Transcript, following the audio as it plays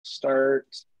start.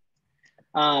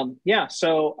 Yeah,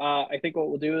 so I think what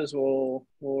we'll do is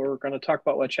we're going to talk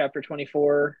about what chapter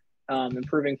 24,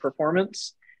 improving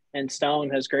performance, and Stone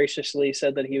has graciously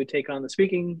said that he would take on the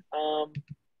speaking,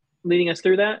 leading us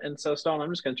through that. And so, Stone,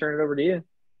 I'm just going to turn it over to you.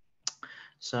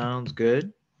 Sounds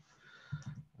good.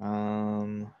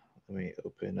 Let me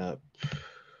open up.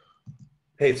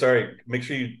 Hey, sorry. Make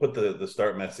sure you put the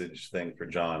start message thing for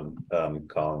John,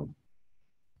 Colin.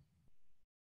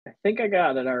 I think I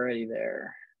got it already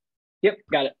there. Yep,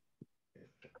 got it.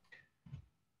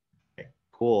 Okay,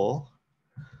 cool.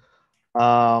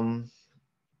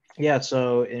 Yeah,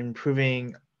 so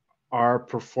improving our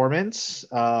performance.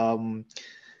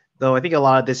 Though I think a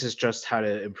lot of this is just how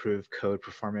to improve code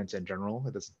performance in general.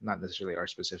 It's not necessarily R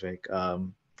specific.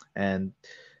 And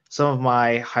some of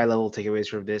my high-level takeaways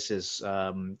from this is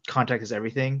context is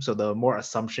everything. So the more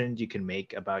assumptions you can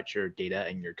make about your data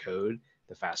and your code,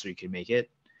 the faster you can make it.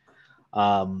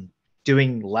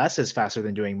 Doing less is faster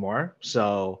than doing more.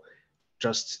 So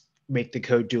just make the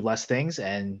code do less things,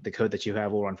 and the code that you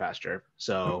have will run faster.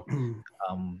 So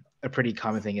a pretty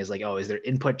common thing is like, oh, is there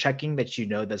input checking that you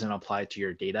know doesn't apply to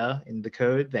your data in the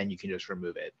code? Then you can just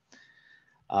remove it.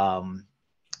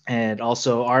 And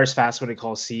also R is fast when it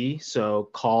calls C, so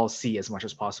call C as much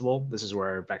as possible. This is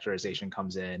where vectorization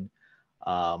comes in.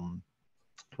 But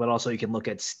also you can look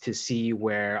at to see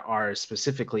where R is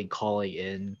specifically calling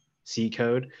in C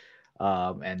code,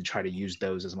 and try to use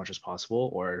those as much as possible,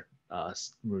 or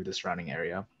remove the surrounding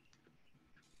area.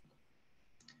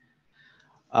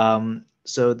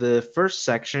 So the first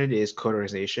section is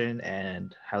coderization,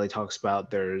 and Hadley talks about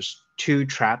there's two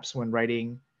traps when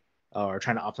writing or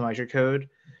trying to optimize your code.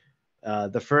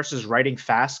 The first is writing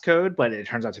fast code, but it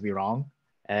turns out to be wrong.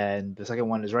 And the second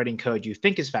one is writing code you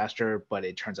think is faster, but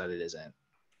it turns out it isn't.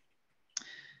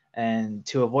 And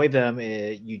to avoid them,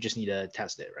 you just need to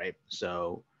test it, right?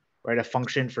 So write a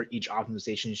function for each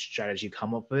optimization strategy you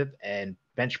come up with and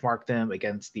benchmark them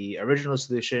against the original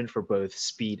solution for both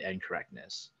speed and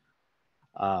correctness.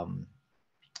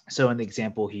 So in the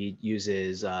example, he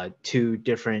uses two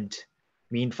different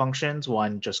mean functions.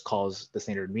 One just calls the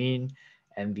standard mean,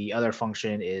 and the other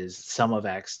function is sum of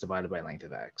x divided by length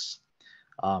of x.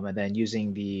 And then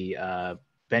using the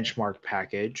benchmark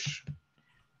package,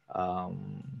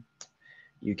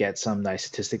 you get some nice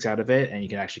statistics out of it, and you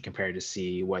can actually compare to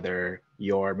see whether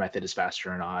your method is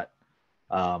faster or not.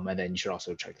 And then you should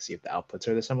also check to see if the outputs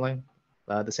are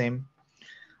the same.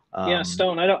 Yeah,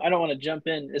 Stone, I don't want to jump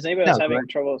in. Is anybody else having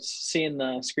trouble seeing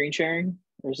the screen sharing,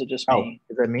 or is it just me?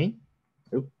 Is that me?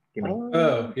 Oop, give me.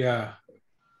 Oh, yeah.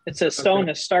 It says Stone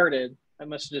has started. I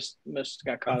must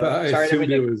got caught up. Sorry, I assumed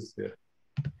it was. Yeah.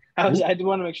 I did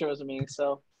want to make sure it wasn't me.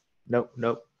 So.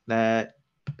 Nope. That.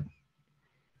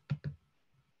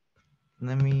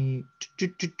 Let me.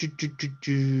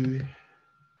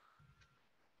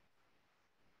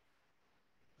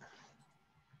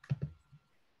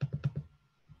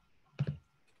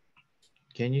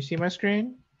 Can you see my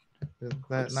screen? Is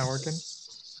that not working?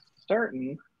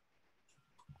 Starting.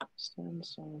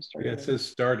 Yeah, it says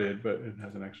started, but it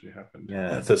hasn't actually happened.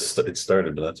 Yeah, it says it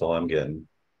started, but that's all I'm getting.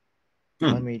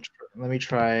 Let me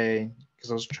try,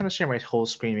 because I was trying to share my whole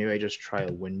screen. Maybe I just try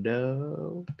a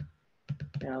window.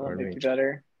 Yeah, that might be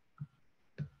better.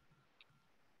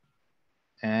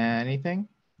 Anything?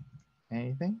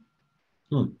 Anything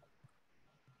no,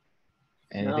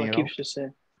 it keeps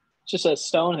just says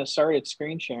Stone has started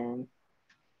screen sharing.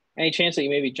 Any chance that you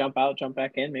maybe jump out, jump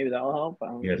back in? Maybe that'll help.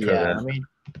 Yeah,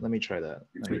 let me try that.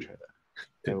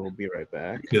 I will be right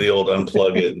back. Do the old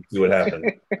unplug it and see what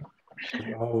happens.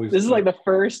 This is like the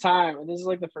first time. This is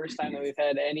like the first time that we've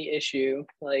had any issue.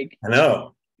 Like, I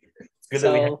know. It's good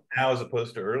that we have now as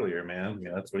opposed to earlier, man.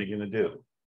 Yeah, that's what you're gonna do.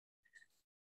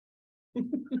 I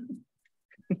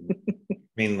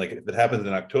mean, like if it happens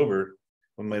in October,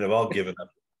 we might have all given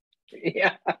up.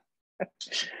 Yeah. I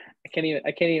can't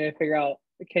even figure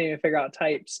out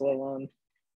types, let alone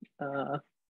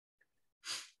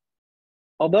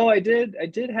although I did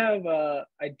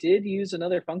use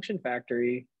another function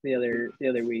factory the other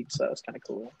week, so that was kind of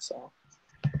cool. So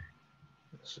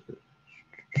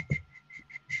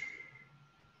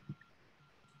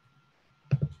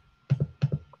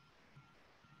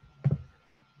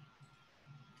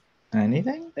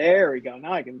anything? There we go.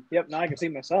 Now I can see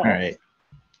myself. All right.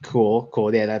 Cool.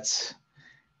 Yeah, that's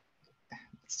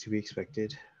to be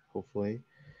expected, hopefully.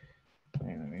 All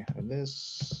right, let me have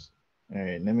this. All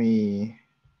right,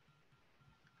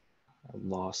 I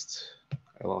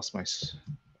lost my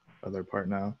other part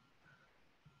now.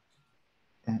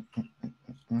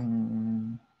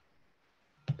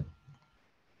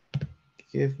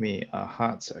 Give me a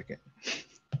hot second.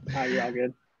 You're all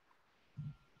good.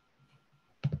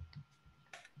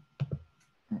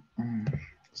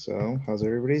 So, how's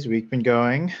everybody's week been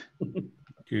going?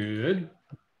 Good.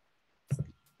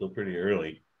 Still pretty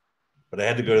early. But I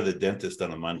had to go to the dentist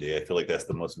on a Monday. I feel like that's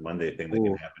the most Monday thing that can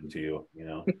Ooh. happen to you, you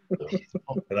know. So,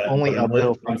 Only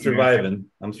uphill from I'm here. surviving.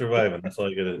 I'm surviving. That's all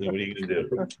you gotta do. What are you gonna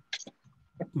do?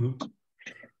 Mhm.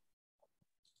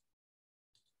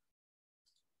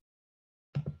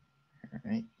 All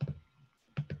right.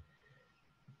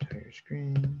 Entire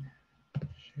screen.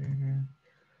 Share.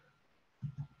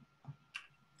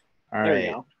 All There we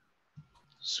right. go.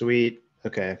 Sweet.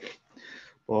 Okay.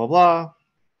 Blah, blah, blah.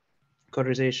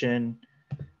 Codirization.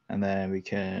 And then we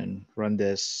can run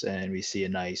this and we see a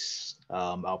nice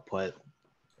output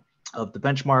of the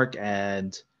benchmark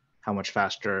and how much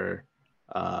faster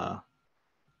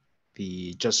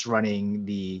the just running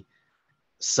the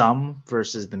sum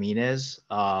versus the mean is.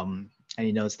 And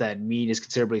he notes that mean is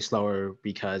considerably slower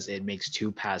because it makes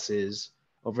 2 passes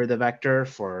over the vector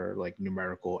for like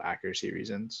numerical accuracy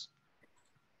reasons.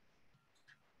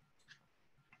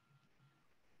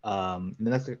 In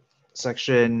the next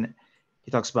section,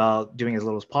 he talks about doing as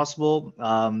little as possible.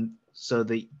 So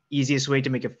the easiest way to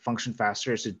make a function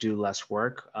faster is to do less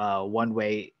work. One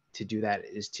way to do that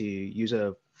is to use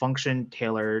a function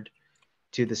tailored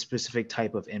to the specific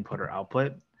type of input or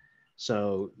output.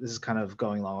 So this is kind of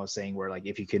going along with saying where like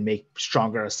if you can make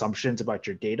stronger assumptions about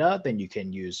your data, then you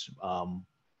can use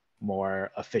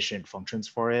more efficient functions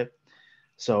for it.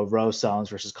 So row sums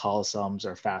versus column sums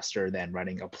are faster than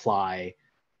running apply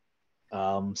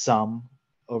sum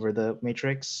over the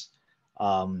matrix.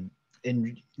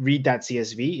 In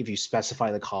read.csv, if you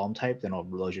specify the column type, then it'll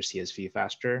load your CSV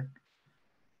faster.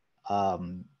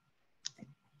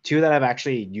 2 that I've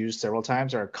actually used several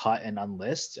times are cut and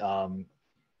unlist.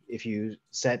 If you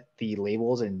set the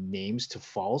labels and names to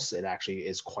false, it actually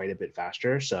is quite a bit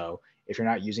faster. So if you're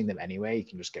not using them anyway, you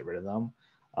can just get rid of them.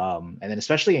 And then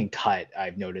especially in cut,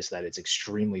 I've noticed that it's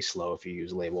extremely slow if you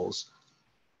use labels.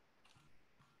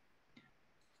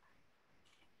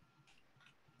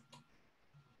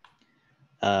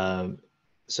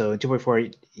 So in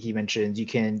 2.4, he mentions you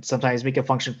can sometimes make a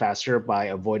function faster by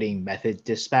avoiding method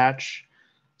dispatch.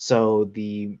 So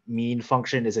the mean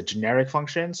function is a generic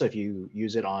function. So if you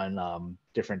use it on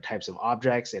different types of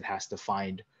objects, it has to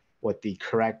find what the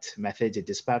correct method to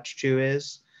dispatch to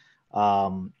is.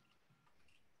 And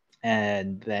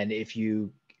then if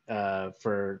you,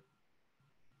 for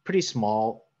pretty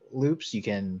small loops, you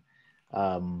can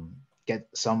get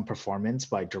some performance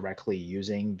by directly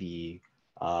using the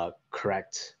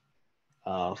correct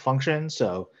function.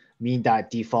 So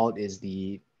mean.default is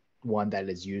the one that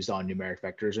is used on numeric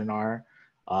vectors in R,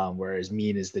 whereas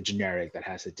mean is the generic that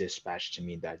has to dispatch to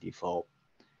mean.default.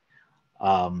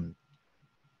 And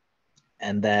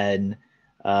then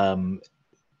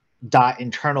dot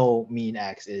internal mean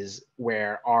x is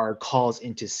where R calls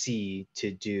into C to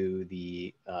do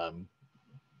the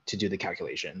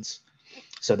calculations.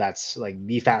 So that's like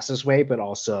the fastest way, but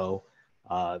also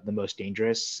the most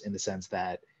dangerous in the sense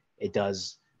that it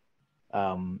does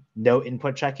no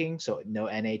input checking. So no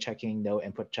NA checking, no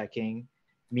input checking.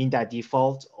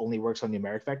 Mean.default only works on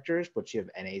numeric vectors, but you have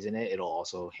NAs in it. It'll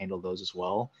also handle those as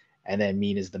well. And then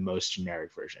mean is the most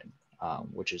generic version,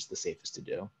 which is the safest to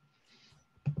do.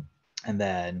 And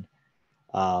then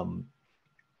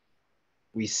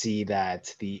we see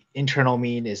that the internal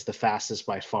mean is the fastest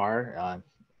by far,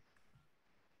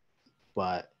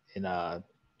 but in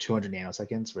 200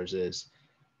 nanoseconds versus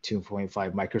 2.5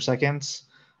 microseconds.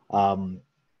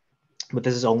 But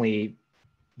this is only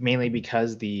mainly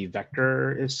because the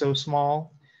vector is so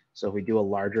small. So if we do a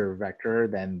larger vector,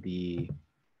 then the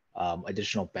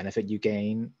additional benefit you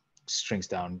gain shrinks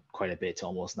down quite a bit to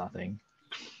almost nothing.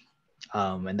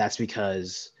 And that's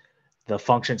because the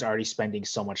function's already spending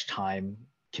so much time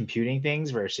computing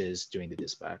things versus doing the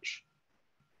dispatch.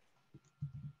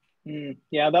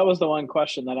 Yeah, that was the one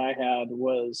question that I had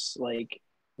was like,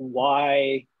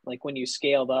 why, like when you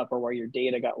scaled up or where your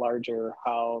data got larger,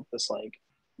 how this like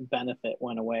benefit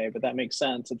went away. But that makes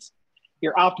sense. It's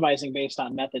you're optimizing based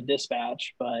on method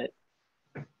dispatch, but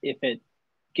if it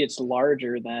gets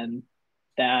larger, then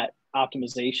that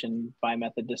optimization by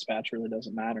method dispatch really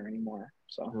doesn't matter anymore.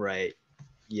 So Right.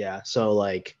 Yeah. So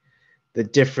like the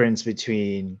difference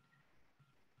between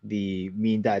the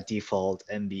mean.default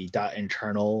and the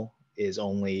 .internal is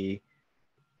only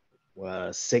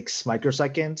 6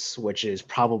 microseconds, which is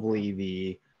probably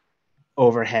the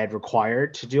overhead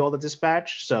required to do all the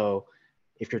dispatch. So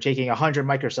if you're taking 100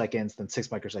 microseconds, then 6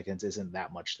 microseconds isn't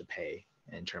that much to pay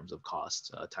in terms of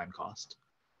cost, time cost.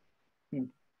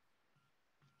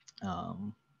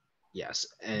 Yes,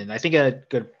 and I think a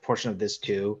good portion of this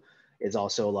too is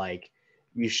also like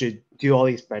you should do all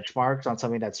these benchmarks on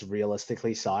something that's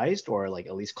realistically sized, or like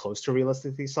at least close to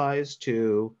realistically sized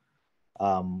to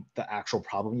the actual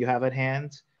problem you have at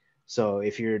hand. So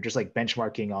if you're just like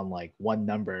benchmarking on like one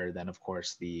number, then of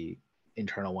course the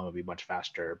internal one would be much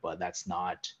faster, but that's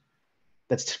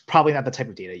probably not the type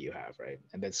of data you have, right?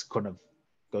 And that's kind of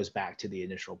goes back to the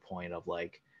initial point of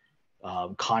like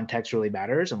context really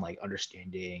matters, and like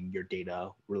understanding your data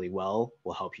really well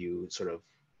will help you sort of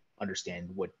understand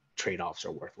what trade-offs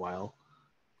are worthwhile.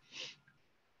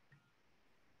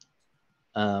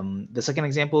 The second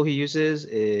example he uses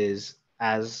is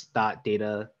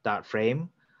as.data.frame,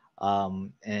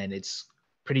 and it's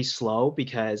pretty slow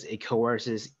because it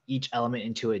coerces each element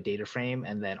into a data frame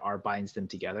and then R binds them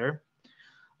together.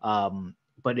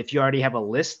 But if you already have a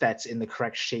list that's in the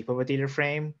correct shape of a data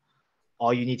frame,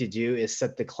 all you need to do is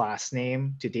set the class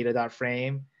name to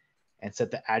data.frame and set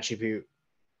the attribute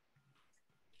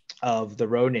of the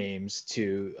row names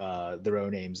to the row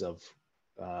names of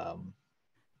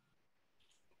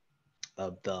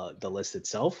the list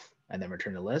itself, and then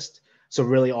return the list. So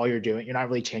really all you're doing, you're not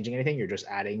really changing anything, you're just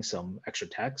adding some extra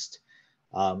text.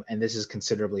 And this is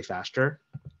considerably faster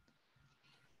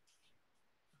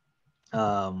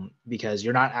because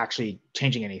you're not actually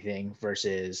changing anything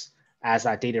versus as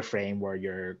that data frame where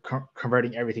you're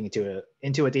converting everything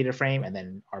into a data frame and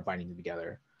then are binding them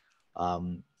together.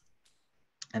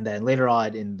 And then later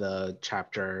on in the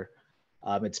chapter,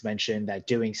 it's mentioned that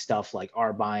doing stuff like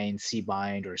rbind,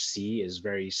 cbind, or C is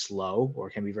very slow, or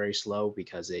can be very slow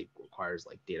because it requires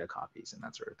like data copies and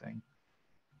that sort of thing.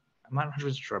 I'm not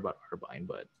 100% sure about rbind,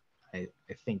 but I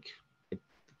think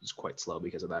it's quite slow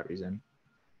because of that reason.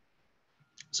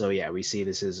 So yeah, we see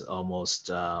this is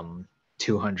almost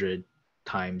 200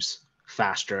 times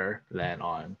faster than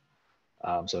on.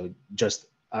 So just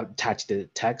attached to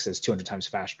text is 200 times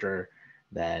faster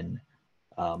than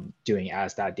doing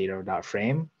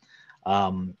as.data.frame.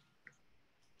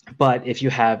 But if you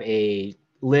have a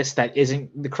list that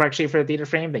isn't the correct shape for the data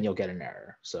frame, then you'll get an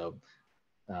error. So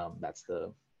that's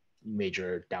the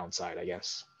major downside, I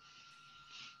guess.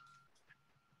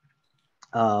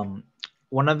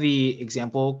 One of the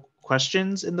example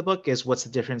questions in the book is what's the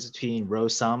difference between row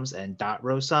sums and dot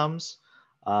row sums?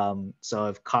 So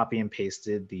I've copy and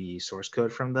pasted the source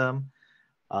code from them.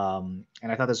 And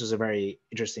I thought this was a very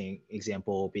interesting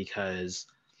example because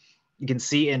you can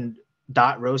see in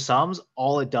dot row sums,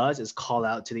 all it does is call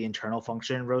out to the internal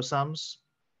function row sums.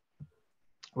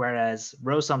 Whereas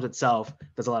row sums itself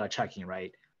does a lot of checking,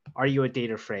 right? Are you a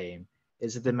data frame?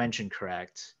 Is the dimension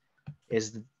correct?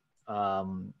 Is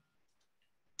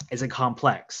it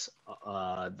complex?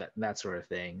 That sort of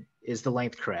thing. Is the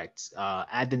length correct?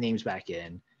 Add the names back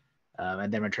in,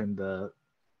 and then return the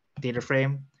data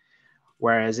frame.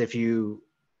 Whereas if you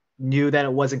knew that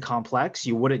it wasn't complex,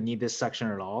 you wouldn't need this section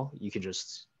at all. You could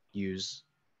just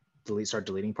start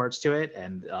deleting parts to it,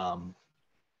 and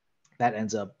that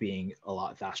ends up being a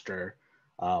lot faster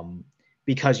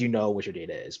because you know what your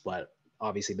data is. But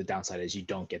obviously the downside is you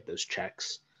don't get those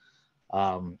checks.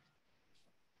 And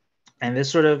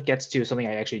this sort of gets to something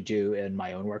I actually do in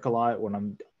my own work a lot when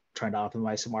I'm trying to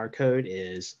optimize some R code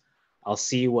is I'll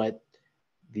see what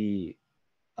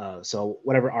so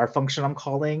whatever R function I'm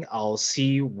calling, I'll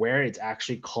see where it's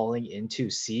actually calling into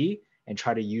C and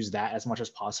try to use that as much as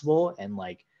possible. And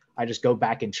like, I just go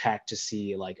back and check to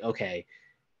see like, okay,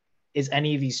 are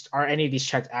any of these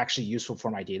checks actually useful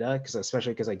for my data?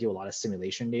 Especially because I do a lot of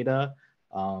simulation data.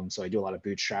 So I do a lot of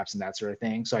bootstraps and that sort of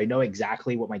thing. So I know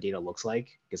exactly what my data looks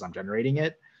like because I'm generating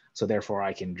it. So therefore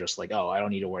I can just like, oh, I don't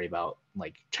need to worry about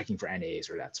like checking for NAs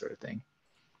or that sort of thing.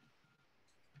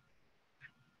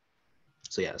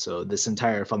 So yeah, so this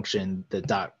entire function, the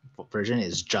dot version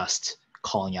is just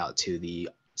calling out to the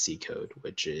C code,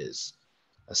 which is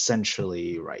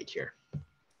essentially right here.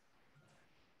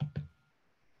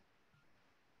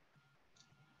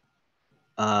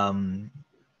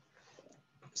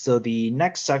 So the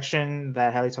next section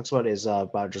that Hadley talks about is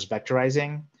about just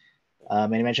vectorizing.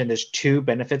 And I mentioned there's two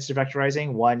benefits to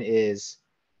vectorizing. One is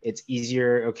it's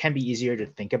easier, or can be easier to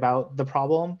think about the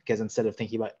problem because instead of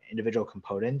thinking about individual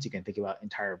components, you can think about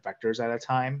entire vectors at a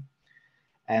time.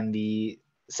 And the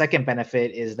second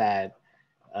benefit is that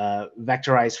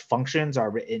vectorized functions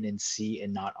are written in C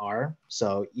and not R.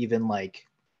 So even like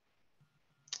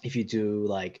if you do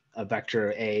like a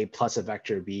vector A plus a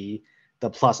vector B,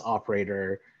 the plus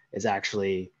operator is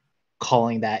actually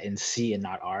calling that in C and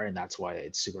not R, and that's why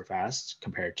it's super fast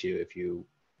compared to if you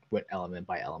went element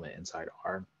by element inside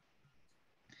R.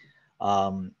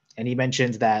 And he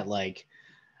mentions that like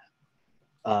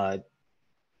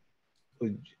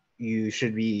you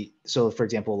should be, so for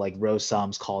example, like row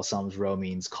sums, call sums, row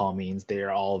means, call means,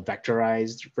 they're all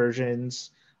vectorized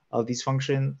versions of these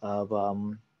functions.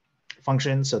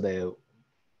 So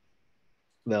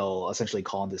they'll essentially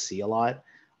call into C a lot.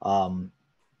 And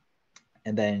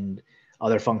then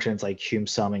other functions like cum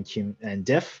sum and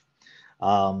diff.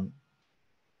 And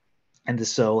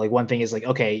so like one thing is like,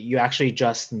 okay, you actually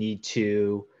just need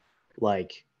to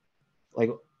like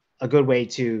a good way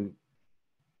to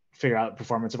figure out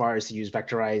performance of R is to use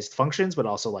vectorized functions, but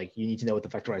also like you need to know what the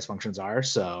vectorized functions are.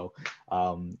 So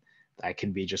that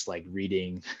can be just like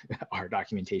reading our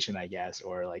documentation, I guess,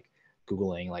 or like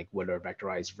Googling like what are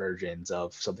vectorized versions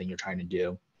of something you're trying to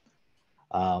do.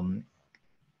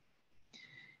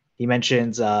 He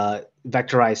mentions vectorized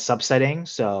subsetting.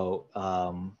 So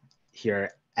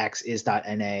here x is dot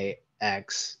na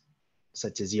x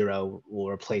set to 0 will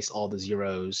replace all the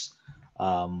zeros,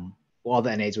 all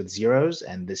the NAs with zeros,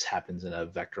 and this happens in a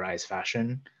vectorized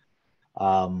fashion.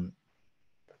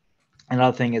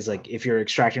 Another thing is like if you're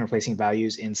extracting and replacing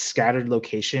values in scattered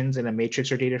locations in a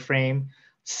matrix or data frame,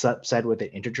 subset with an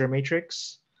integer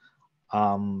matrix.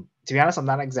 To be honest, I'm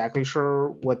not exactly sure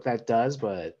what that does,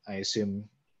 but I assume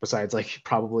besides like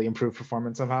probably improve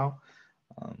performance somehow.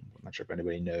 I'm not sure if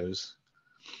anybody knows.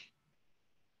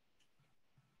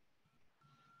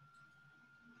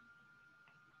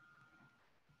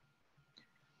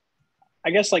 I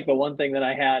guess like the one thing that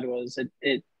I had was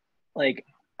it like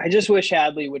I just wish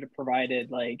Hadley would have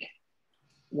provided like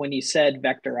when he said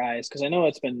vectorized, because I know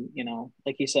it's been, you know,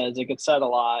 like he says, it gets said a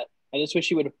lot. I just wish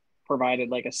he would have provided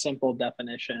like a simple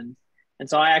definition. And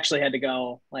so I actually had to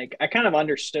go, like, I kind of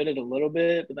understood it a little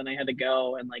bit, but then I had to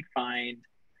go and like find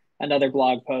another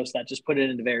blog post that just put it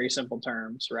into very simple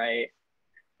terms, right?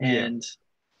 And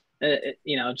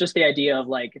you know, just the idea of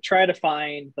like try to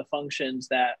find the functions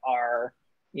that are,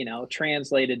 you know,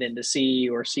 translated into C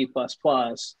or C++,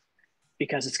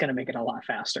 because it's going to make it a lot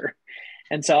faster.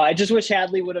 And so I just wish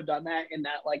Hadley would have done that in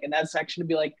that section to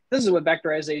be like, this is what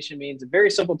vectorization means in very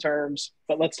simple terms,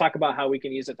 but let's talk about how we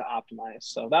can use it to optimize.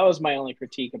 So that was my only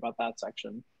critique about that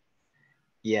section.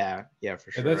 Yeah,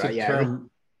 for sure. And that's a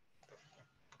term.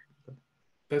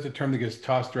 That's a term that gets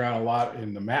tossed around a lot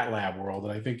in the MATLAB world,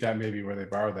 and I think that may be where they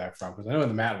borrowed that from. Because I know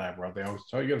in the MATLAB world, they always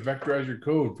tell you got to vectorize your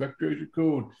code. That's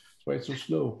why it's so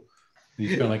slow. And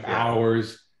you spend like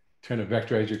hours trying to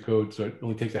vectorize your code, so it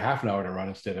only takes a half an hour to run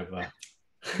instead of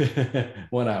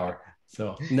 1 hour.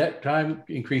 So net time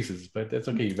increases, but that's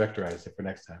okay. You vectorize it for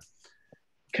next time.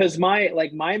 Because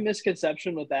my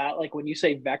misconception with that, like when you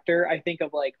say vector, I think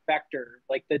of like vector,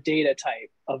 like the data type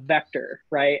of vector,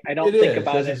 right? I don't think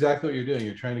about it. That's exactly what you're doing.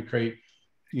 You're trying to create,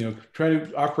 you know, trying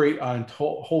to operate on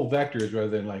whole vectors rather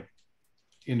than like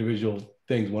individual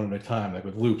things one at a time, like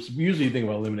with loops. Usually you think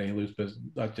about eliminating loops, but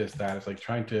not just that. It's like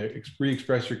trying to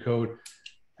re-express your code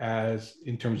as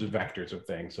in terms of vectors of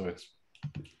things. So it's,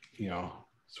 you know,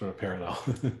 sort of parallel.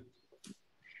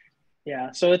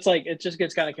 Yeah, so it's like it just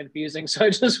gets kind of confusing. So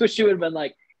I just wish you would have been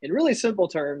like, in really simple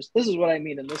terms, this is what I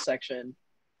mean in this section.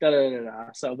 Da, da, da, da.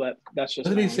 So, but that's just.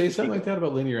 Doesn't he say something like that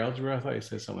about linear algebra? I thought he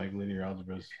said something like linear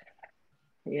algebra.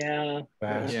 Yeah.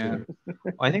 Well,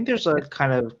 I think there's a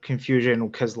kind of confusion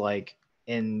because like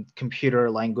in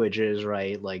computer languages,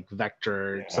 right, like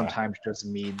vector sometimes just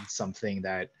means something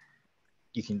that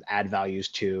you can add values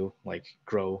to, like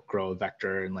grow a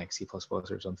vector in like C++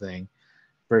 or something,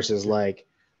 versus like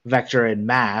vector in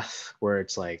math where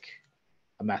it's like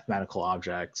a mathematical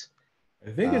object.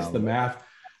 I think it's the math.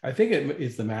 I think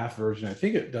it's the math version. I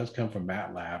think it does come from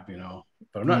MATLAB, you know,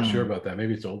 but I'm not sure about that.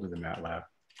 Maybe it's older than MATLAB.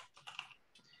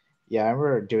 Yeah, I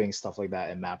remember doing stuff like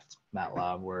that in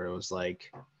MATLAB where it was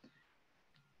like,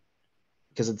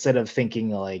 because instead of thinking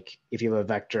like if you have a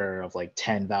vector of like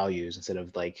 10 values, instead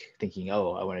of like thinking,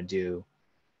 oh, I want to do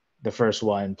the first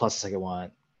one plus the second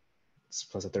one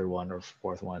plus the third one or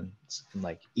fourth one, and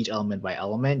like each element by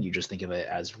element, you just think of it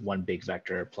as one big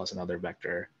vector plus another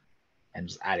vector and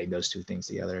just adding those two things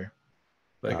together.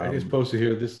 Like I just posted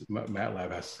here, this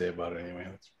MATLAB has to say about it anyway.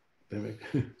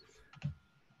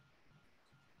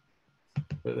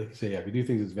 But like I say, yeah, if you do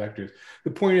things as vectors,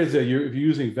 the point is that if you're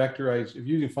using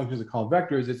functions that call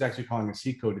vectors, it's actually calling a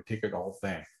C code to take out the whole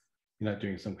thing. You're not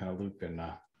doing some kind of loop in.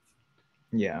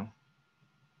 Yeah.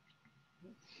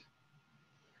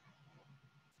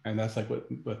 And that's like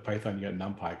with Python, you got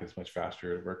NumPy, because it's much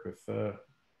faster to work with the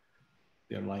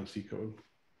underlying C code.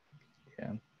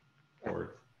 Yeah.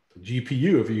 Or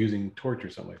GPU if you're using Torch or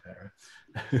something like that,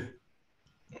 right?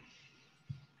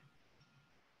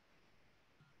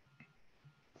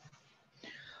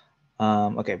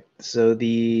 Okay, so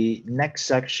the next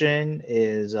section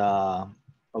is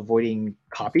avoiding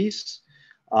copies.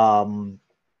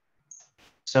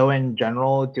 So in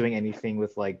general, doing anything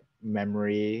with like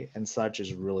memory and such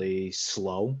is really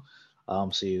slow.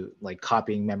 So you like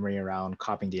copying memory around,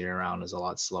 copying data around is a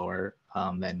lot slower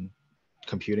than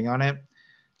computing on it.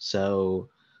 So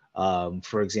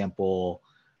for example,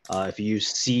 if you use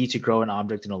C to grow an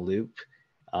object in a loop,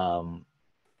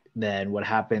 then what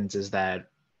happens is that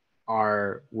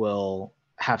R will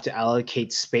have to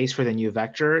allocate space for the new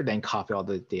vector, then copy all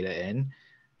the data in.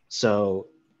 So,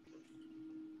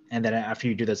 and then after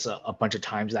you do this a bunch of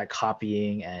times, that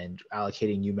copying and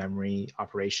allocating new memory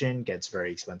operation gets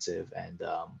very expensive and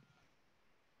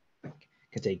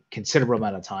can take considerable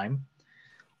amount of time.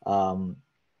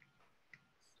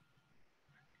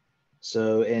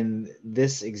 So in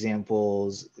this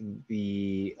examples,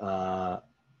 the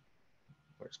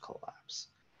where's collapse?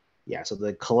 Yeah, so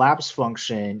the collapse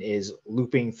function is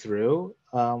looping through,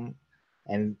 and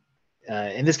in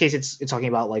this case, it's talking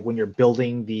about like when you're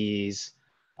building these,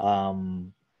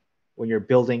 when you're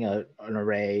building an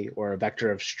array or a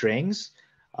vector of strings.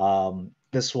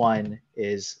 This one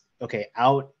is okay.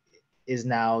 Out is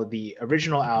now the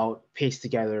original out pasted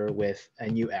together with a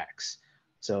new x.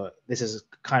 So this is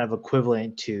kind of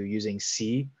equivalent to using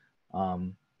C.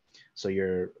 So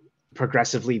you're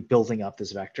progressively building up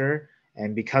this vector.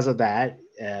 And because of that,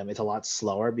 it's a lot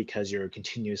slower because you're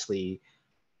continuously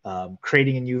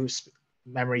creating a new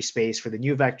memory space for the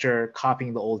new vector,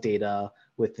 copying the old data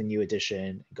with the new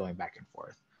addition, going back and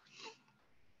forth.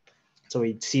 So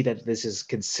we see that this is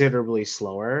considerably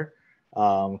slower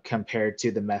compared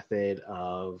to the method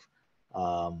of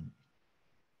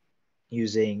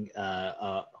using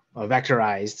a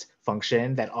vectorized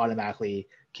function that automatically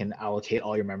can allocate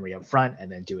all your memory up front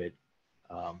and then do it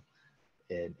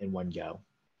in one go.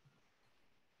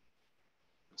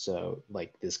 So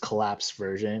like this collapse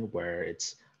version where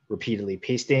it's repeatedly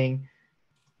pasting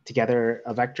together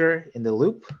a vector in the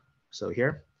loop, so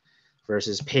here,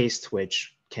 versus paste,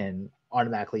 which can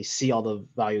automatically see all the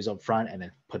values up front and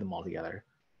then put them all together.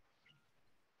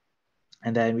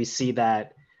 And then we see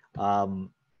that,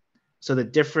 so the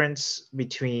difference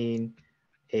between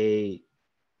a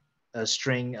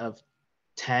string of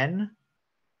 10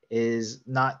 is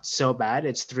not so bad.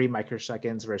 It's 3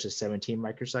 microseconds versus 17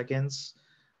 microseconds.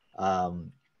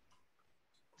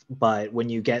 But when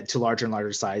you get to larger and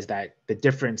larger size, that the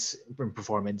difference in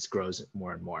performance grows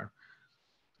more and more.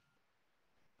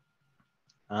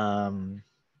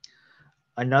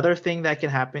 Another thing that can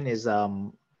happen is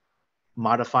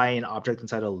modifying an object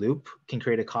inside a loop can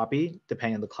create a copy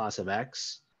depending on the class of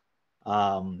X.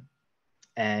 And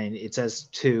it says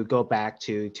to go back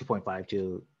to 2.5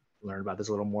 to learn about this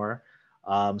a little more.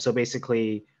 So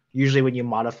basically, usually when you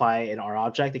modify an R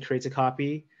object, it creates a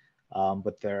copy.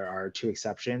 But there are 2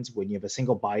 exceptions when you have a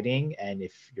single binding and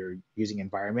if you're using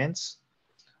environments.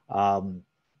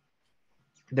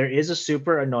 There is a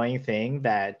super annoying thing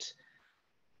that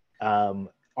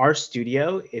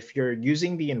RStudio, if you're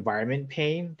using the environment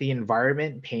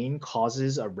pane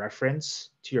causes a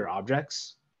reference to your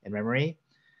objects in memory.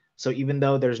 So even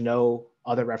though there's no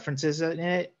other references in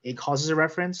it, it causes a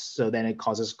reference. So then it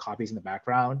causes copies in the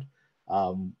background,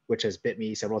 which has bit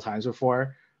me several times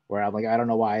before, where I'm like, I don't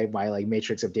know why my like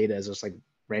matrix of data is just like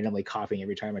randomly copying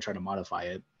every time I try to modify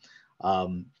it.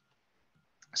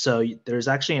 So there's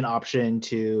actually an option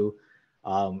to,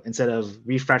 instead of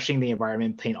refreshing the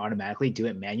environment pane automatically, do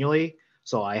it manually.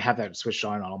 So I have that switched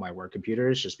on all my work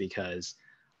computers just because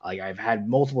like I've had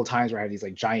multiple times where I have these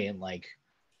like giant like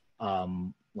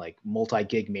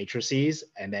multi-gig matrices,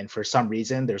 and then for some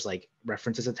reason there's like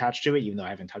references attached to it even though I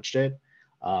haven't touched it.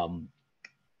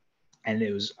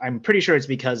 And I'm pretty sure it's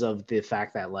because of the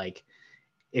fact that like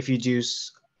if you do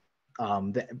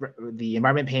the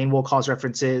environment pane will cause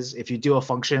references. If you do a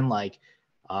function like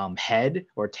head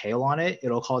or tail on it,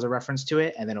 it'll cause a reference to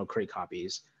it and then it'll create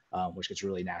copies, which gets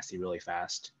really nasty really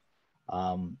fast.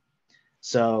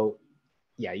 So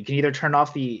yeah, you can either turn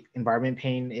off the environment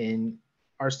pane in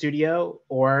RStudio,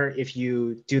 or if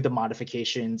you do the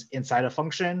modifications inside a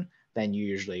function, then you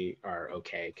usually are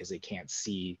okay because it can't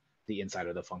see the inside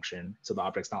of the function. So the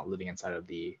object's not living inside of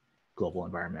the global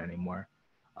environment anymore.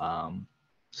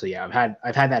 So yeah,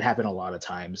 I've had that happen a lot of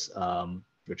times,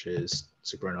 which is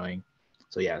super annoying.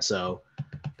 So yeah, so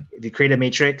if you create a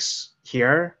matrix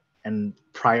here and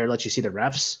prior lets you see the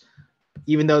refs,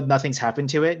 even though nothing's happened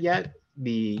to it yet,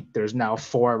 there's now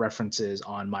 4 references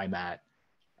on my mat.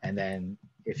 And then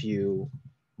if you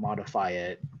modify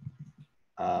it,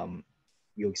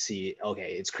 you'll see,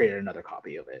 okay, it's created another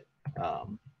copy of it.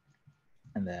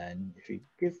 And then if you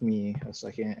give me a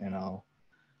second and I'll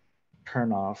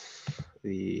turn off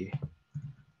the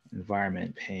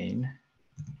environment pane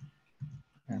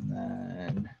and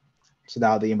then So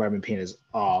now the environment pane is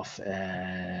off,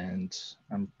 and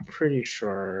I'm pretty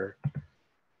sure,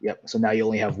 yep. So now you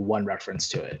only have one reference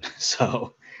to it.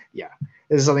 So yeah,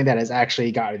 this is something that has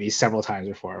actually gotten me several times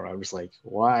before. Where I was like,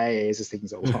 why is this taking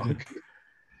so long?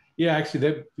 Yeah,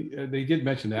 actually, they did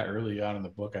mention that early on in the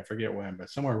book. I forget when, but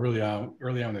somewhere early on,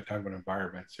 they're talking about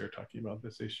environments. They're talking about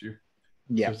this issue.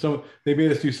 Yeah. So they made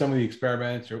us do some of the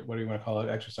experiments, or what do you want to call it,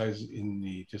 exercises in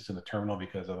the terminal,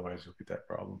 because otherwise you'll get that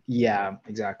problem. Yeah,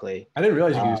 exactly. I didn't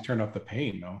realize you could just turn off the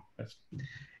pane. No,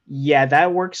 yeah,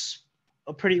 that works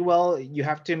pretty well. You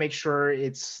have to make sure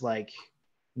it's like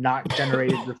not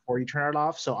generated before you turn it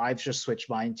off. So I've just switched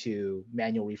mine to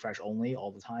manual refresh only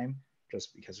all the time,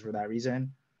 just because for that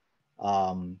reason.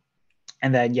 And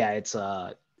then yeah, it's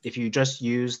if you just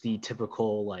use the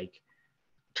typical like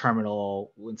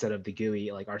terminal instead of the GUI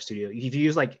like RStudio, if you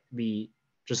use like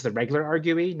just the regular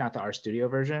RGUI, not the RStudio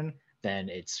version, then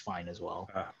it's fine as well.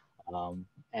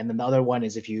 And then the other one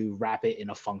is if you wrap it in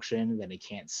a function, then it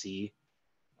can't see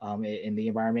in the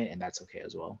environment, and that's okay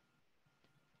as well.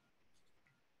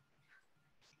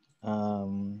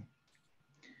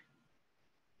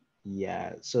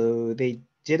 Yeah, so they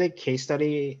did a case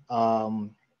study. What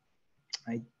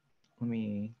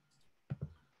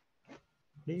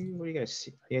do you guys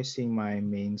see? Are you guys seeing my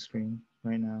main screen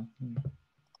right now?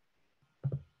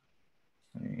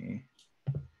 Let me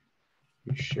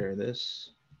share this.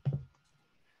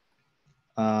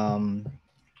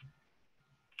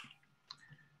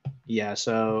 Yeah,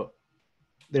 so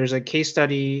there's a case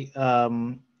study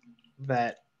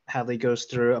that Hadley goes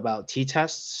through about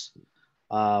t-tests.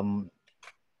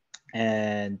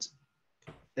 And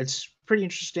it's pretty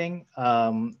interesting.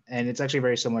 And it's actually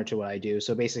very similar to what I do.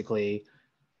 So basically,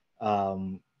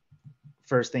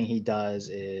 first thing he does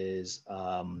is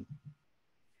not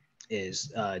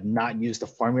use the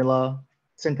formula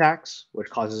syntax, which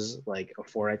causes like a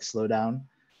 4x slowdown,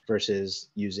 versus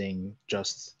using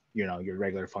just your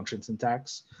regular function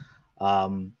syntax.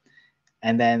 And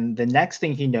then the next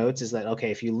thing he notes is that, okay,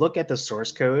 if you look at the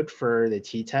source code for the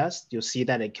t-test, you'll see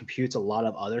that it computes a lot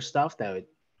of other stuff that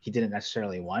he didn't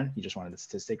necessarily want. He just wanted the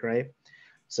statistic, right?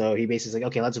 So he basically is like,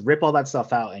 okay, let's rip all that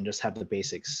stuff out and just have the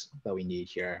basics that we need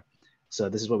here. So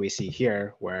this is what we see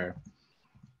here, where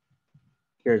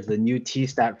here's the new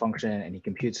t-stat function, and he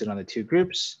computes it on the two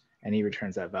groups, and he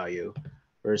returns that value,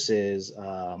 versus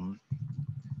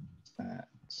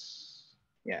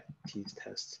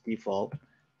t-test default.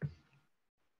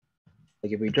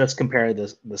 Like if we just compare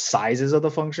the sizes of the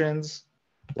functions,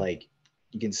 like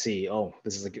you can see, oh,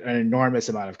 this is like an enormous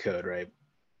amount of code, right?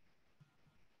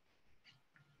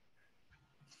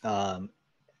 And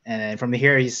then from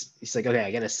here, he's like, okay,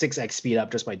 I get a 6x speed up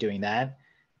just by doing that.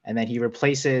 And then he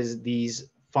replaces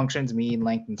these functions, mean,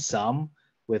 length, and sum,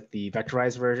 with the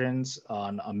vectorized versions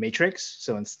on a matrix.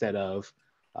 So instead of,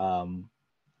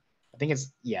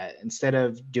 instead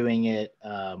of doing it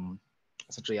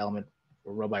essentially element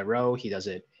row by row, he does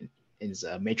it in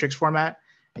a matrix format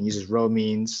and uses row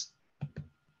means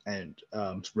and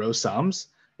row sums,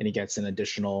 and he gets an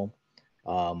additional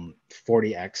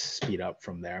 40x speed up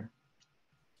from there.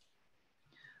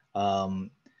 And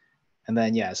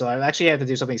then so I actually had to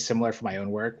do something similar for my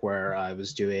own work, where I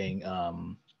was doing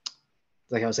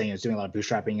like I was saying, I was doing a lot of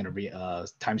bootstrapping and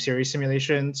time series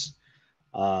simulations.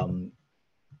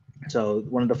 So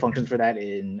one of the functions for that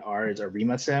in R is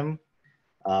ArimaSim.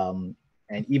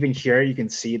 And even here, you can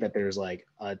see that there's like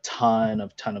a ton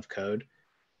of code.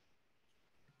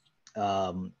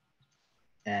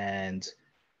 And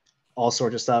all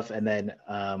sorts of stuff. And then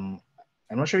I'm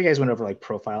not sure if you guys went over like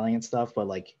profiling and stuff, but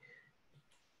like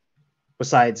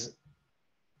besides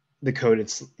the code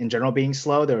it's in general being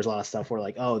slow, there was a lot of stuff where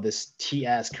like, oh, this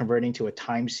TS converting to a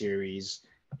time series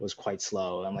was quite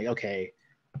slow. I'm like, okay,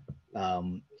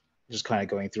 just kind of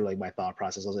going through like my thought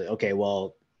process. I was like, okay,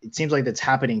 well, it seems like that's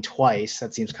happening twice.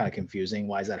 That seems kind of confusing.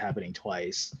 Why is that happening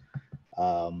twice?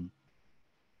 And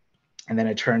then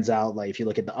it turns out, like, if you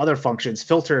look at the other functions,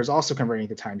 filter is also converting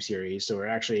to time series. So we're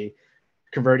actually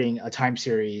converting a time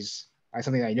series,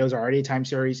 something that I know is already a time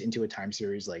series, into a time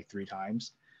series like 3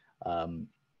 times.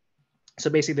 So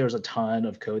basically there was a ton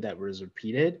of code that was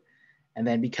repeated. And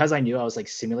then because I knew I was like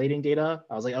simulating data,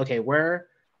 I was like, okay, where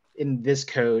in this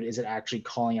code is it actually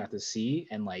calling out to C,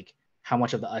 and like how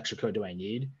much of the extra code do I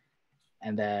need?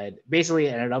 And then basically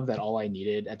it ended up that all I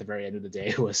needed at the very end of the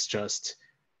day was just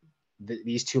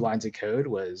these 2 lines of code,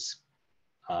 was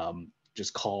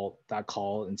just call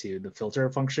into the filter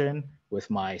function with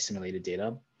my simulated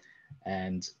data.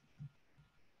 And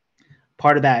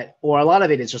part of that, or a lot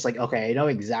of it, is just like, okay, I know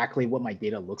exactly what my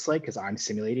data looks like because I'm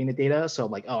simulating the data. So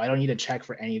I'm like, oh, I don't need to check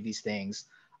for any of these things.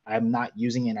 I'm not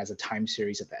using it as a time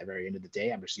series at the very end of the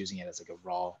day. I'm just using it as like a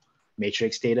raw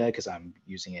matrix data because I'm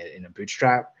using it in a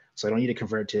bootstrap. So I don't need to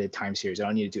convert to time series. I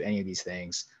don't need to do any of these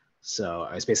things. So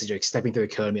I was basically just stepping through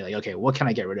the code and be like, okay, what can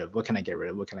I get rid of? What can I get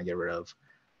rid of? What can I get rid of?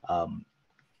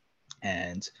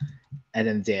 And at the end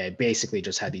of the day, I basically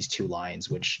just had these 2 lines,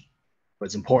 which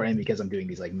was important because I'm doing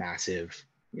these like massive,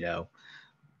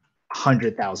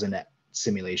 100,000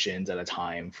 simulations at a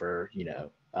time for,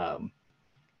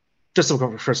 just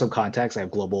for some context, I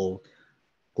have global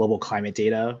climate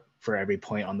data for every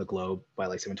point on the globe by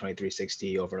like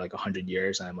 72360 over like 100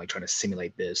 years. And I'm like trying to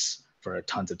simulate this for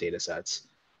tons of data sets.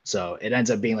 So it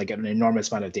ends up being like an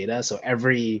enormous amount of data. So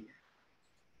every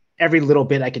little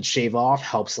bit I could shave off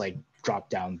helps like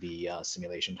drop down the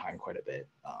simulation time quite a bit.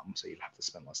 So you have to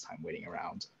spend less time waiting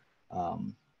around,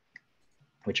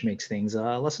 which makes things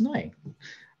less annoying.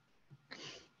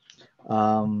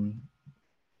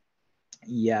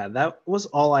 Yeah, that was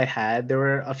all I had. There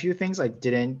were a few things I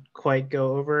didn't quite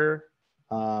go over.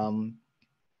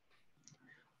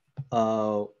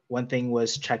 One thing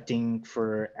was checking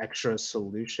for extra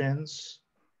solutions.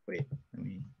 Wait, let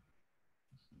me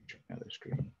check another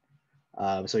screen.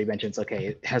 So he mentions,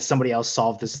 okay, has somebody else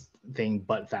solved this thing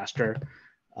but faster?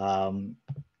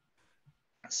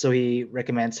 So he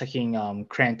recommends checking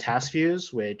cran task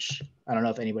views, which I don't know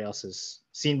if anybody else has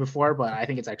seen before, but I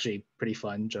think it's actually pretty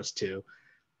fun just to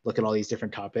look at all these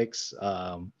different topics.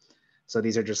 So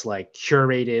these are just like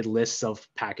curated lists of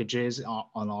packages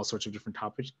on all sorts of different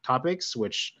topics,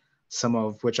 which some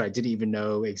of which I didn't even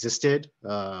know existed,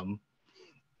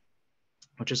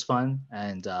 which is fun.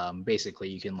 And basically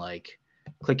you can like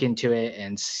click into it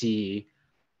and see a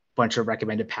bunch of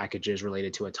recommended packages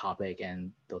related to a topic,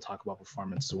 and they'll talk about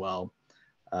performance as well.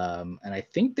 And I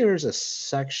think there's a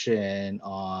section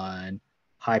on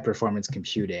high performance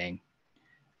computing.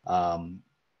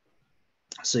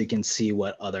 So you can see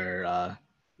what other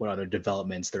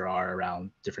developments there are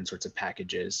around different sorts of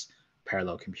packages,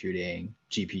 parallel computing,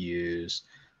 GPUs,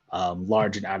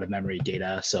 large and out of memory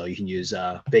data. So you can use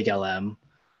Big LM,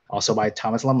 also by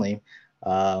Thomas Lumley,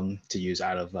 to use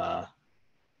out of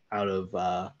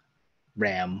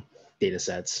RAM data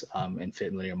sets and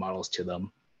fit linear models to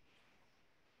them,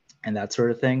 and that sort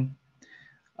of thing.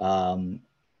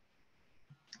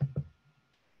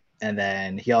 And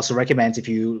then he also recommends if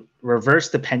you reverse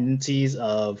dependencies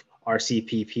of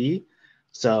RCPP.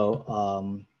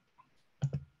 So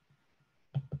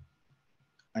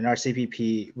an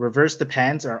RCPP, reverse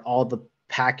depends are all the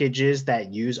packages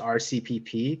that use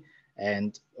RCPP,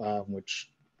 and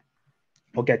which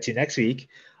we'll get to next week.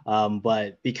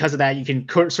 But because of that, you can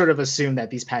sort of assume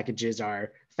that these packages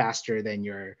are faster than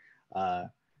your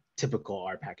typical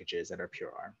R packages that are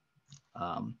pure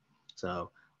R. So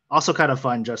also kind of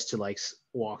fun just to like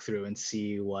walk through and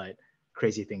see what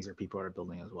crazy things that people are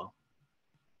building as well.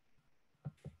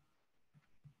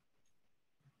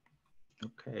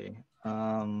 Okay.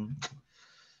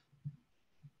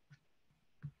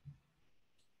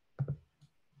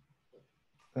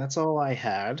 That's all I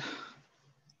had.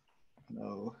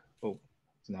 No,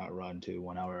 it's not run to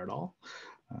 1 hour at all.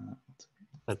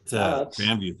 That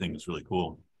Grandview thing is really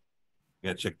cool.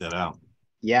 You gotta check that out.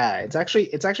 Yeah, it's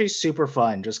actually super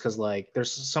fun just because like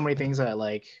there's so many things that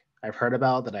like I've heard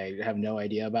about that I have no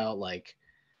idea about, like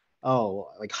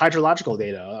like hydrological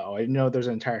data. Oh, I didn't know there's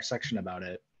an entire section about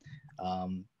it.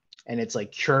 And it's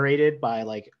like curated by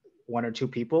like 1 or 2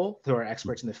 people who are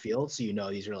experts in the field. So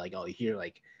these are like, here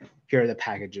are the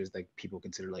packages that people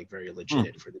consider like very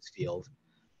legit for this field.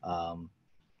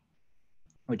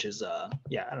 Which is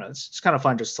yeah, I don't know, it's kind of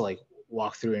fun just to like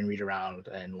walk through and read around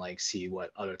and like see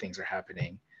what other things are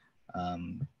happening.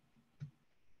 I've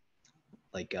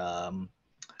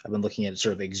been looking at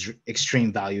sort of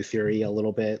extreme value theory a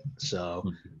little bit. So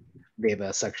they have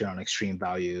a section on extreme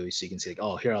value, so you can see like,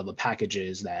 oh, here are the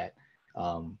packages that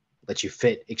let you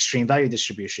fit extreme value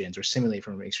distributions or simulate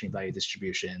from extreme value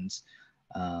distributions,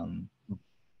 and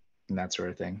that sort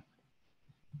of thing.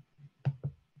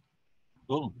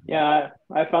 Cool. Yeah,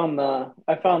 I found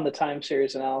the time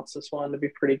series analysis one to be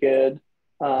pretty good.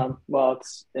 Well,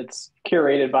 it's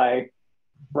curated by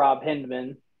Rob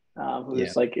Hindman,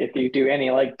 who's like, if you do any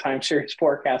like time series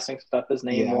forecasting stuff, his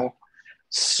name will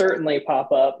certainly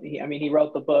pop up. He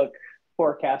wrote the book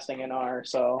Forecasting in R,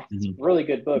 so it's a really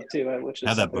good book too. Which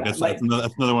is that book. That's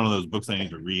another one of those books I need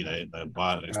to read. I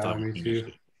bought it. Me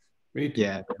too.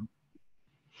 Yeah.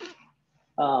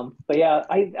 But yeah,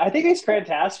 I think these CRAN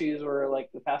task views were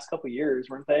like the past couple of years,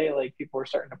 weren't they? Like people were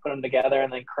starting to put them together,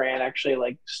 and then CRAN actually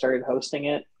like started hosting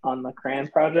it on the CRAN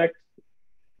project,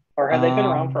 or had they been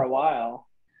around for a while?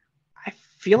 I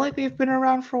feel like they've been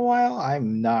around for a while.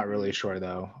 I'm not really sure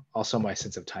though. Also, my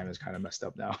sense of time is kind of messed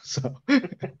up now. So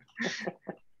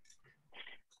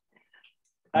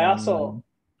I also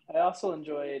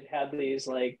enjoyed Hadley's,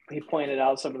 like, he pointed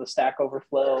out some of the Stack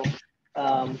Overflow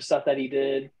stuff that he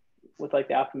did with like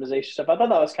the optimization stuff. I thought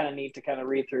that was kind of neat to kind of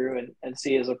read through and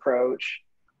see his approach.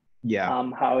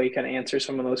 yeah. How he can answer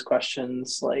some of those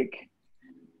questions. Like,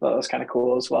 that was kind of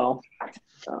cool as well.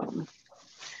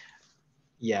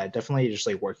 Yeah, definitely just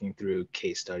like working through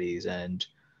case studies and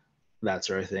that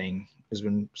sort of thing has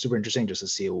been super interesting just to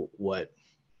see what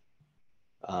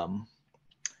are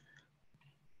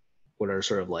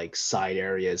sort of like side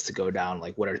areas to go down,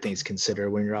 like what are things to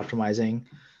consider when you're optimizing.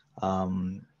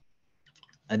 And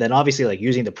then obviously like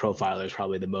using the profiler is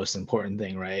probably the most important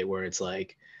thing, right? Where it's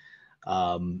like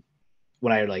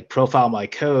when I like profile my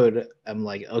code, I'm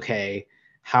like, okay,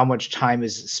 how much time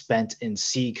is spent in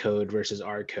C code versus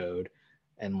R code?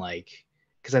 And like,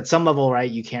 because at some level,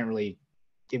 right, you can't really,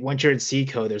 once you're in C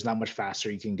code, there's not much faster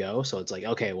you can go. So it's like,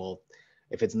 okay, well,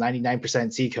 if it's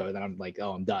 99% C code, then I'm like,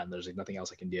 oh, I'm done. There's like nothing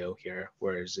else I can do here.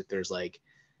 Whereas if there's like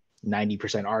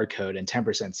 90% R code and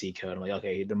 10% C code, I'm like,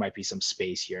 okay, there might be some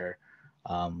space here.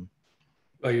 Well,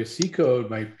 your C code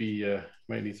might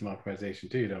need some optimization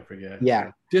too. Don't forget. Yeah.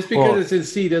 So just because it's in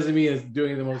C doesn't mean it's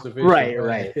doing the most efficient.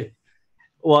 Right.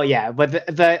 Well, yeah, but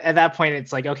the at that point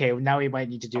it's like, okay, now we might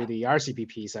need to do the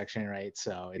RCPP section, right?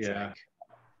 So it's like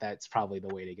that's probably the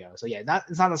way to go. So yeah,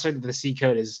 it's not necessarily that the C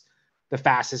code is the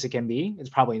fastest it can be. It's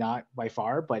probably not by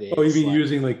far, but it's. Oh, you mean like,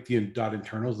 using like the dot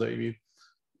internals that you mean?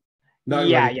 Not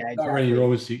running your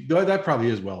own C. That probably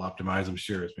is well optimized. I'm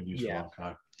sure it's been used for a long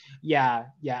time. Yeah.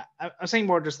 I'm saying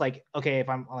more just like, okay, if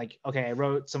I'm like, okay, I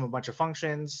wrote a bunch of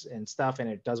functions and stuff and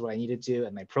it does what I need it to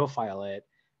and I profile it,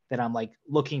 then I'm like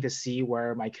looking to see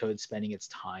where my code's spending its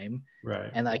time.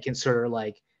 Right. And I can sort of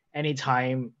like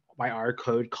anytime my R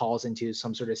code calls into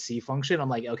some sort of C function, I'm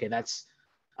like, okay,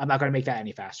 I'm not going to make that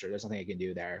any faster. There's nothing I can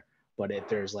do there. But if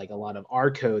there's like a lot of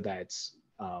R code that's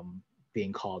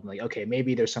being called, I'm like, okay,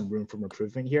 maybe there's some room for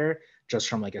improvement here just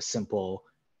from like a simple,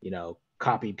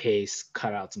 copy paste,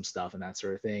 cut out some stuff and that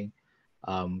sort of thing.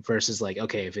 Versus like,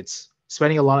 okay, if it's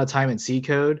spending a lot of time in C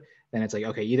code, then it's like,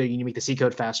 okay, either you need to make the C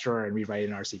code faster and rewrite it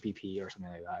in RCPP or something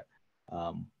like that.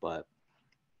 But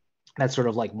that's sort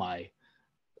of like my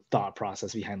thought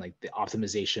process behind like the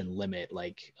optimization limit,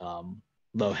 like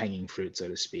low hanging fruit, so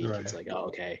to speak. Right. It's like, oh,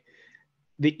 okay.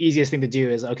 The easiest thing to do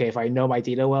is, okay, if I know my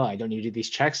data well, I don't need to do these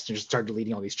checks, just start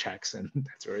deleting all these checks and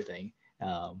that sort of thing.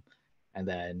 And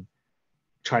then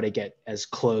try to get as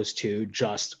close to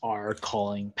just R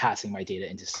passing my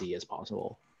data into C as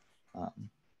possible.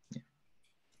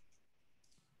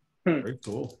 Very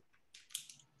cool.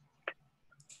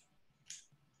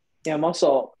 Yeah, I'm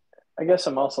also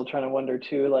trying to wonder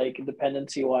too, like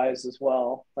dependency wise as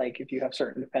well. Like if you have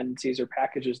certain dependencies or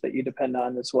packages that you depend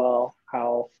on as well,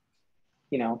 how,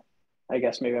 I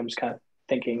guess maybe I'm just kind of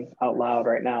thinking out loud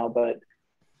right now, but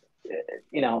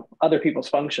other people's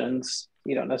functions,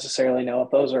 you don't necessarily know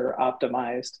if those are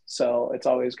optimized. So it's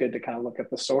always good to kind of look at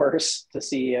the source to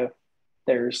see if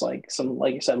there's like some,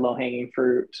 like you said, low hanging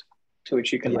fruit to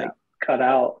which you can like cut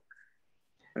out.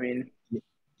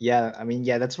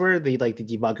 That's where the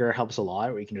debugger helps a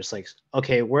lot, where you can just like,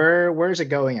 okay, where is it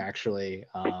going actually?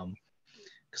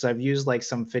 Because I've used like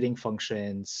some fitting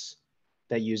functions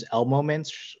that use L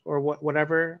moments or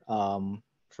whatever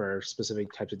for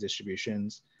specific types of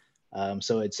distributions.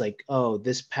 So it's like, oh,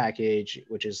 this package,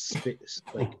 which is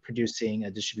like producing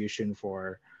a distribution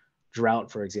for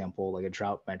drought, for example, like a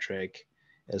drought metric,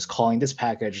 is calling this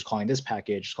package, calling this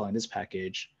package, calling this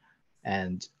package.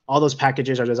 And all those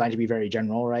packages are designed to be very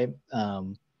general, right?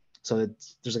 So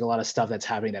there's like a lot of stuff that's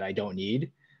happening that I don't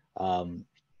need.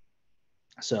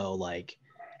 So like,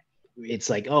 it's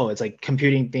like, oh, it's like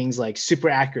computing things like super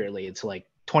accurately. It's like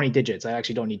 20 digits. I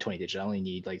actually don't need 20 digits. I only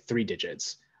need like 3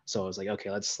 digits. So I was like, okay,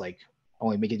 let's like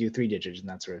only make it do 3 digits and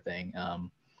that sort of thing.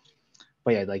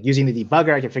 But yeah, like using the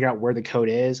debugger, I can figure out where the code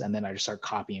is, and then I just start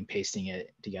copying and pasting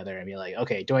it together and be like,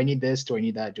 okay, do I need this? Do I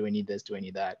need that? Do I need this? Do I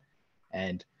need that?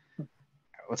 And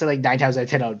let's say like 9 times out of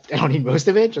 10, I don't need most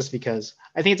of it, just because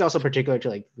I think it's also particular to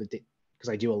like because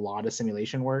I do a lot of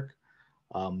simulation work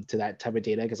to that type of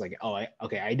data. Because like,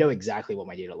 I know exactly what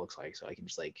my data looks like, so I can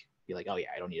just like be like, oh yeah,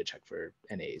 I don't need to check for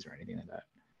NAs or anything like that.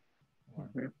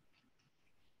 Mm-hmm.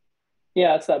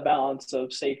 Yeah, it's that balance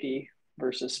of safety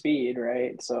versus speed,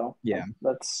 right? So yeah,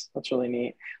 that's really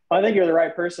neat. Well, I think you're the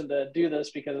right person to do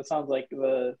this, because it sounds like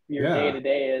your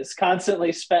day-to-day is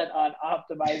constantly spent on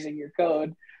optimizing your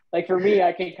code. Like for me,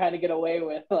 I can kind of get away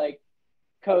with like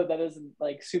code that isn't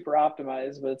like super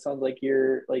optimized, but it sounds like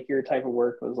your type of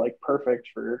work was like perfect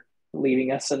for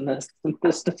leaving us in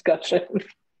this discussion.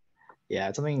 Yeah,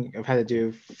 it's something I've had to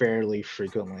do fairly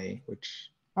frequently, which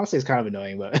honestly is kind of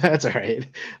annoying, but that's all right.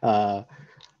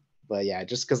 But yeah,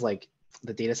 just because like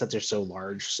the data sets are so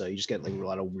large, so you just get like a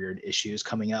lot of weird issues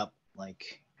coming up.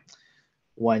 Like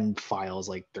one file is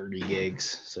like 30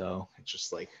 gigs, so it's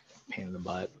just like a pain in the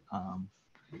butt.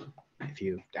 If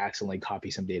you accidentally copy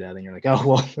some data, then you're like, oh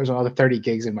well, there's another 30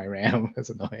 gigs in my RAM. That's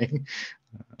annoying.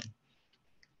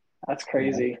 That's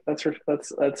crazy. Yeah.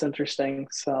 That's interesting.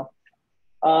 So,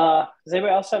 does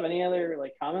anybody else have any other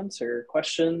like comments or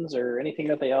questions or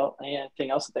anything else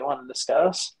that they want to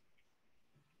discuss?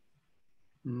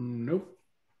 Nope.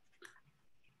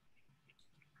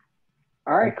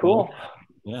 All right, cool.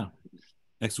 Yeah.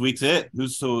 Next week's it.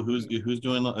 Who's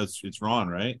doing? It's Ron,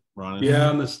 right? Ron. Yeah,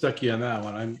 I'm stuck on that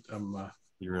one. I'm.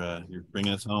 You're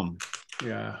bringing us home.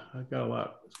 Yeah, I've got a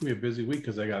lot. It's gonna be a busy week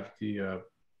because I got the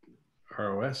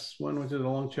ROS one, which is a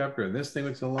long chapter, and this thing,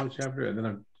 which is a long chapter, and then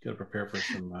I'm gonna prepare for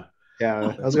some.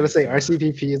 Yeah, I was gonna say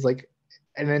RCPP is like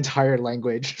an entire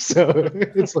language, so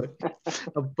it's like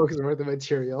a book's worth of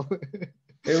material.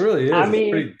 It really is. It's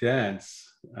pretty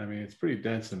dense. I mean, it's pretty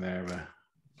dense in there, but.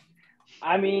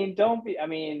 I don't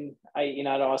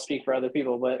want to speak for other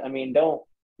people, but I mean, don't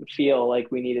feel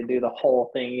like we need to do the whole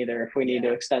thing either. If we need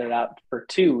to extend it out for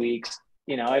 2 weeks,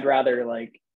 I'd rather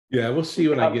like. Yeah, we'll see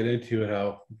when I get into it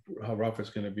how rough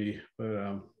it's going to be,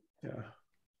 but yeah.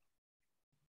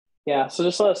 Yeah, so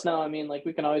just let us know. I mean, like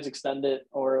we can always extend it,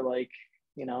 or like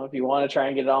if you want to try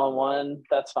and get it all in one,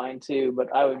 that's fine too.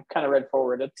 But I would kind of read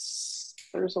forward.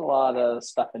 There's a lot of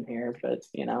stuff in here, but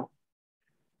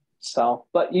So,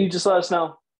 but you just let us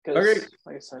know. Okay.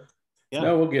 Like I said. Yeah.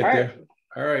 No, we'll get there. Right.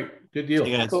 All right. Good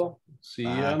deal. Cool. See you.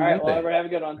 All right. Well, everybody have a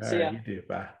good one. See ya. You too.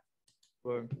 Bye.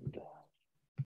 Bye.